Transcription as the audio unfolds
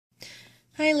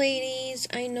Hi ladies,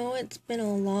 I know it's been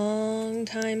a long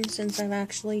time since I've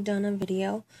actually done a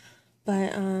video,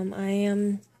 but I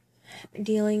am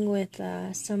dealing with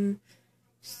some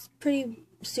pretty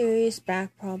serious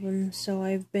back problems, so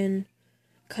I've been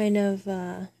kind of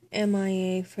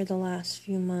MIA for the last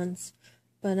few months,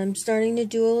 but I'm starting to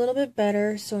do a little bit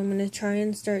better, so I'm going to try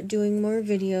and start doing more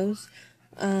videos.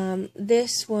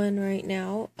 This one right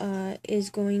now is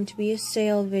going to be a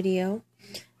sale video.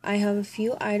 I have a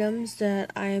few items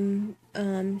that I'm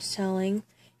selling,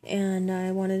 and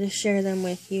I wanted to share them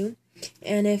with you.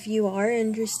 And if you are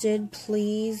interested,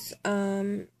 please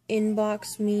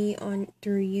inbox me on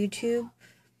through YouTube,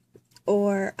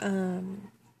 or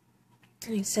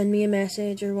send me a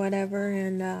message or whatever,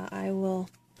 and I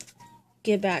will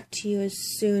get back to you as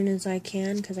soon as I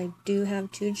can, because I do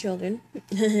have 2 children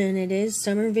and it is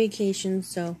summer vacation,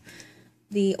 so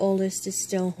the oldest is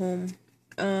still home.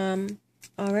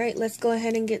 Alright, let's go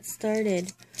ahead and get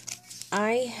started.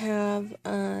 I have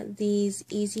these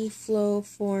Easy Flow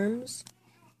forms.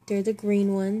 They're the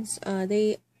green ones.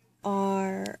 They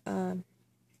are $1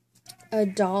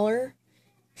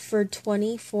 for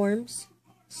 20 forms.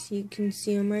 So you can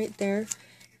see them right there.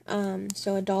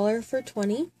 So $1 for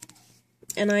 20.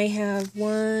 And I have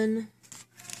 1,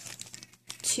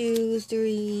 2,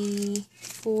 3,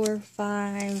 4,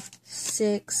 5,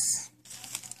 6,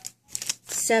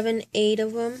 7, 8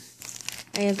 of them.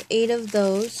 I have 8 of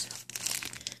those.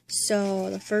 So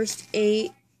the first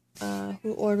 8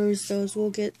 who orders those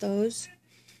will get those.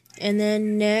 And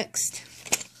then next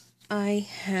I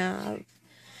have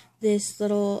this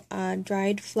little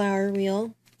dried flower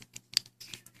wheel.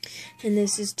 And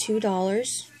this is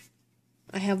 $2.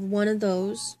 I have 1 of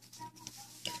those.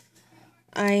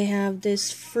 I have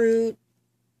this fruit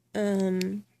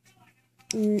Fimo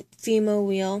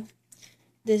wheel.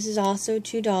 This is also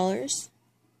 $2.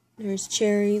 There's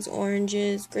cherries,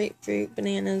 oranges, grapefruit,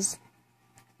 bananas,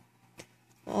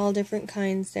 all different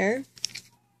kinds there.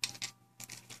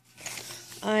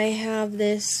 I have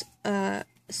this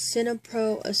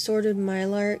Cinepro Assorted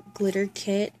Mylar Glitter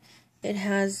Kit. It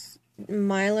has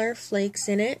Mylar flakes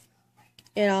in it.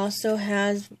 It also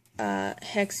has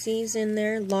Hexies in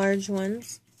there, large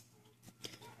ones,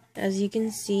 as you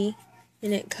can see.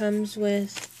 And it comes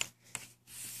with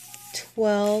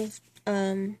 12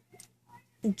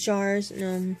 jars,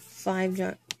 no, 5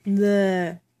 jars,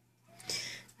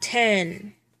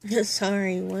 10,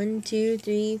 sorry, 1, 2,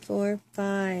 3, 4,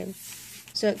 5,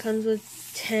 so it comes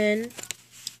with 10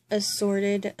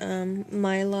 assorted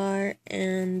Mylar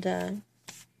and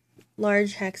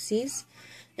large Hexies,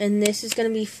 and this is going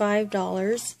to be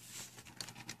 $5.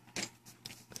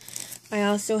 I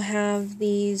also have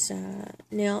these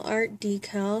nail art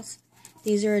decals.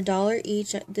 These are $1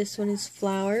 each. This one is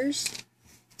flowers.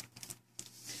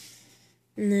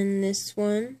 And then this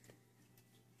one.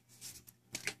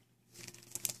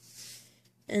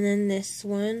 And then this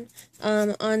one.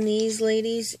 On these,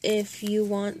 ladies, if you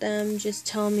want them, just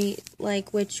tell me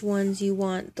like which ones you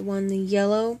want. The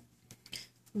yellow,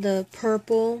 the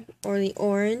purple, or the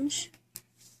orange.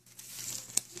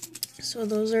 So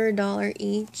those are $1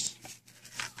 each.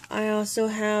 I also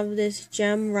have this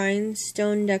gem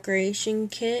rhinestone decoration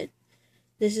kit.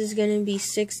 This is going to be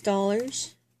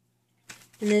 $6.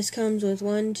 And this comes with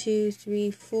 1, 2,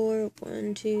 3, 4,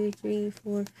 1, 2, 3,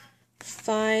 4,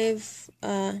 5,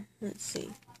 let's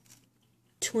see,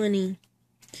 20.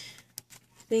 I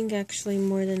think actually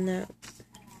more than that.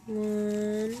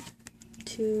 1,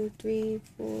 2, 3,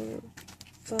 4,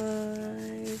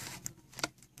 5. I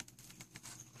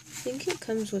think it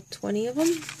comes with 20 of them.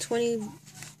 20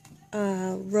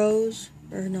 rows,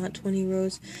 or not 20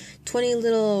 rows, 20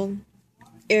 little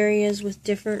areas with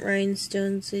different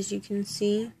rhinestones, as you can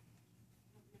see.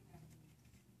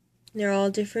 They're all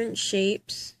different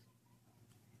shapes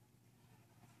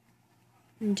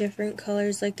and different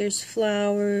colors. Like there's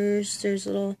flowers, there's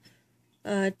little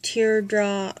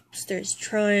teardrops, there's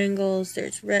triangles,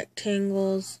 there's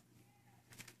rectangles,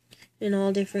 in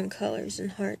all different colors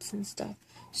and hearts and stuff.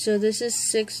 So this is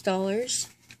 $6.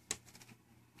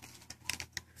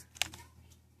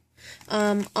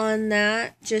 On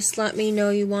that, just let me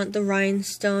know you want the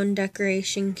rhinestone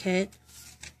decoration kit.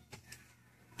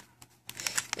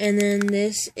 And then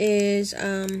this is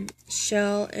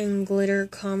shell and glitter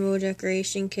combo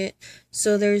decoration kit.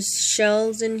 So there's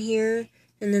shells in here,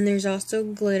 and then there's also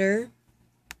glitter.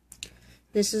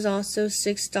 This is also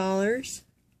 $6.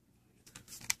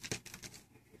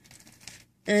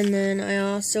 And then I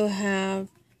also have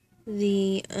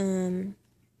the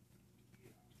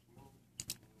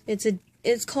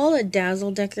it's called a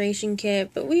dazzle decoration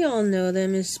kit, but we all know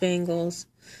them as spangles.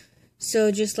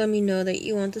 So just let me know that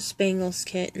you want the Spangles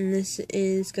kit, and this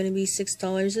is going to be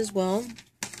 $6 as well.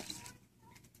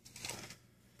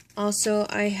 Also,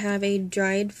 I have a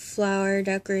dried flower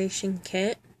decoration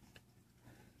kit.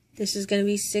 This is going to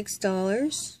be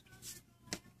 $6.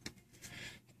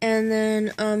 And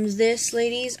then this,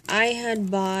 ladies, I had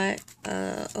bought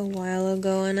a while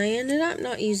ago, and I ended up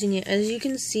not using it. As you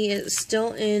can see, it's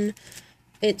still in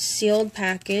its sealed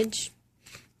package.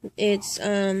 It's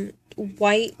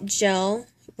white gel,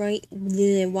 right?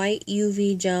 The white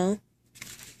UV gel.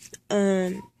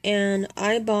 And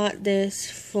I bought this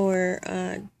for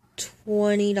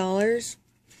 $20.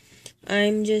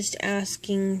 I'm just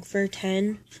asking for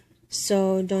 10,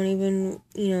 so don't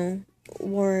even,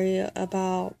 worry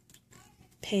about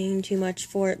paying too much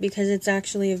for it, because it's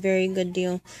actually a very good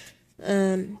deal.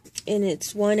 And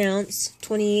it's 1 ounce,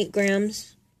 28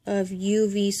 grams of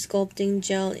UV sculpting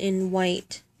gel in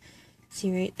white.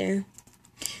 See right there?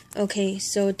 Okay,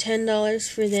 so $10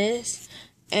 for this.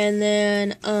 And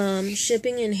then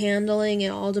shipping and handling, it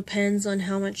all depends on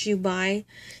how much you buy.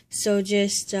 So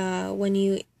just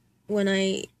when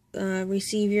I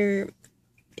receive your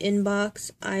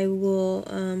inbox, I will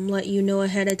let you know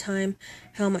ahead of time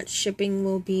how much shipping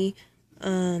will be,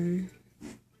 and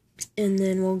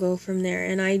then we'll go from there.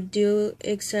 And I do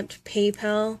accept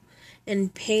PayPal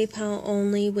and PayPal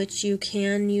only, which you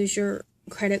can use your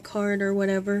credit card or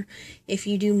whatever if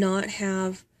you do not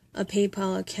have a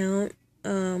PayPal account.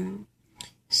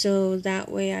 So that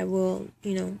way I will,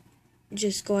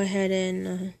 just go ahead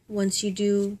and once you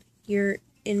do your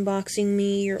inboxing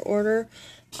me your order,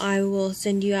 I will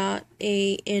send you out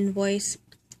a invoice.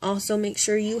 Also, make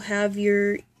sure you have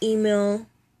your email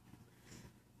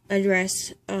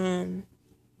address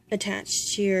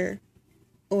attached to your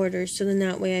order, so then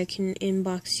that way I can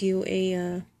inbox you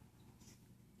an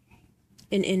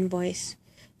invoice.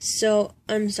 So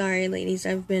I'm sorry, ladies,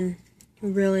 I've been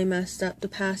really messed up the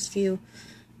past few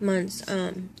months.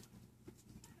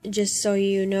 Just so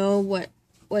you know,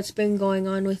 what's been going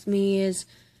on with me is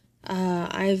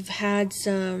I've had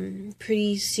some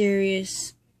pretty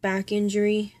serious back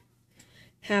injury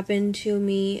happen to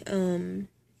me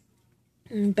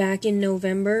back in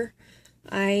November.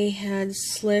 I had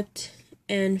slipped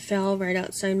and fell right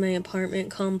outside my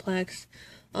apartment complex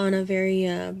on a very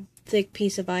thick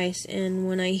piece of ice, and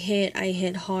when I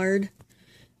hit hard,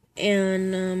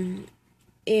 and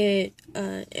it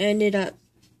ended up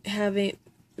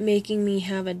making me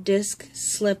have a disc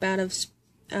slip out of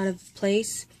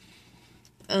place.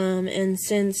 And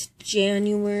since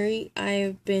January, I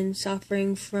have been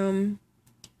suffering from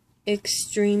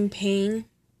extreme pain.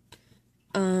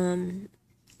 And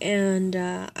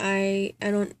I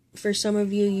don't, for some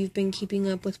of you, you've been keeping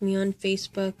up with me on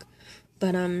Facebook,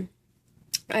 but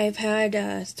I've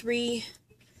had 3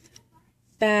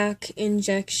 back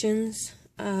injections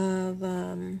of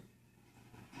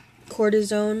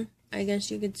cortisone. I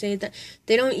guess you could say that.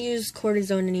 They don't use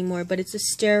cortisone anymore, but it's a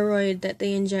steroid that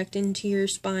they inject into your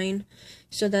spine,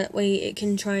 so that way it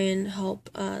can try and help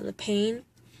the pain.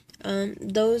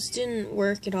 Those didn't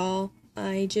work at all.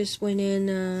 I just went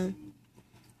in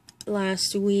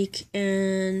last week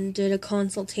and did a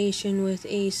consultation with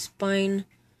a spine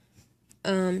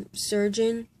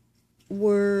surgeon.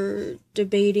 We're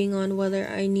debating on whether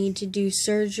I need to do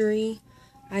surgery.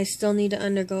 I still need to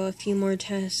undergo a few more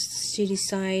tests to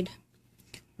decide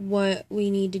what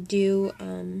we need to do.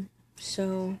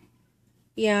 So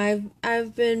yeah,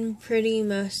 I've been pretty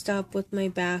messed up with my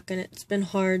back, and it's been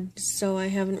hard, so I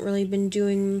haven't really been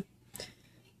doing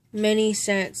many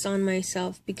sets on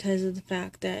myself because of the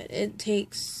fact that it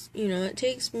takes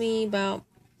me about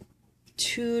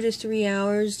 2 to 3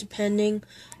 hours, depending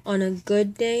on a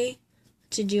good day,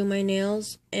 to do my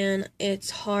nails, and it's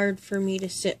hard for me to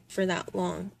sit for that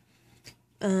long.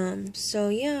 So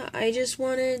yeah, I just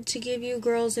wanted to give you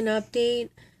girls an update.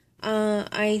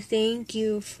 I thank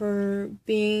you for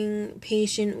being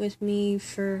patient with me,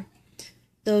 for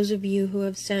those of you who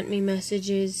have sent me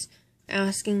messages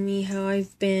asking me how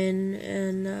I've been,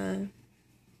 and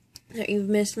that you've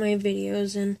missed my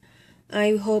videos, and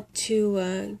I hope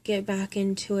to get back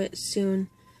into it soon.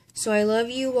 So I love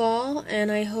you all,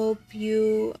 and I hope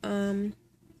you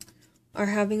are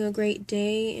having a great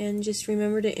day, and just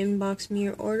remember to inbox me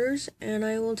your orders, and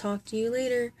I will talk to you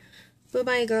later.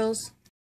 Bye-bye, girls.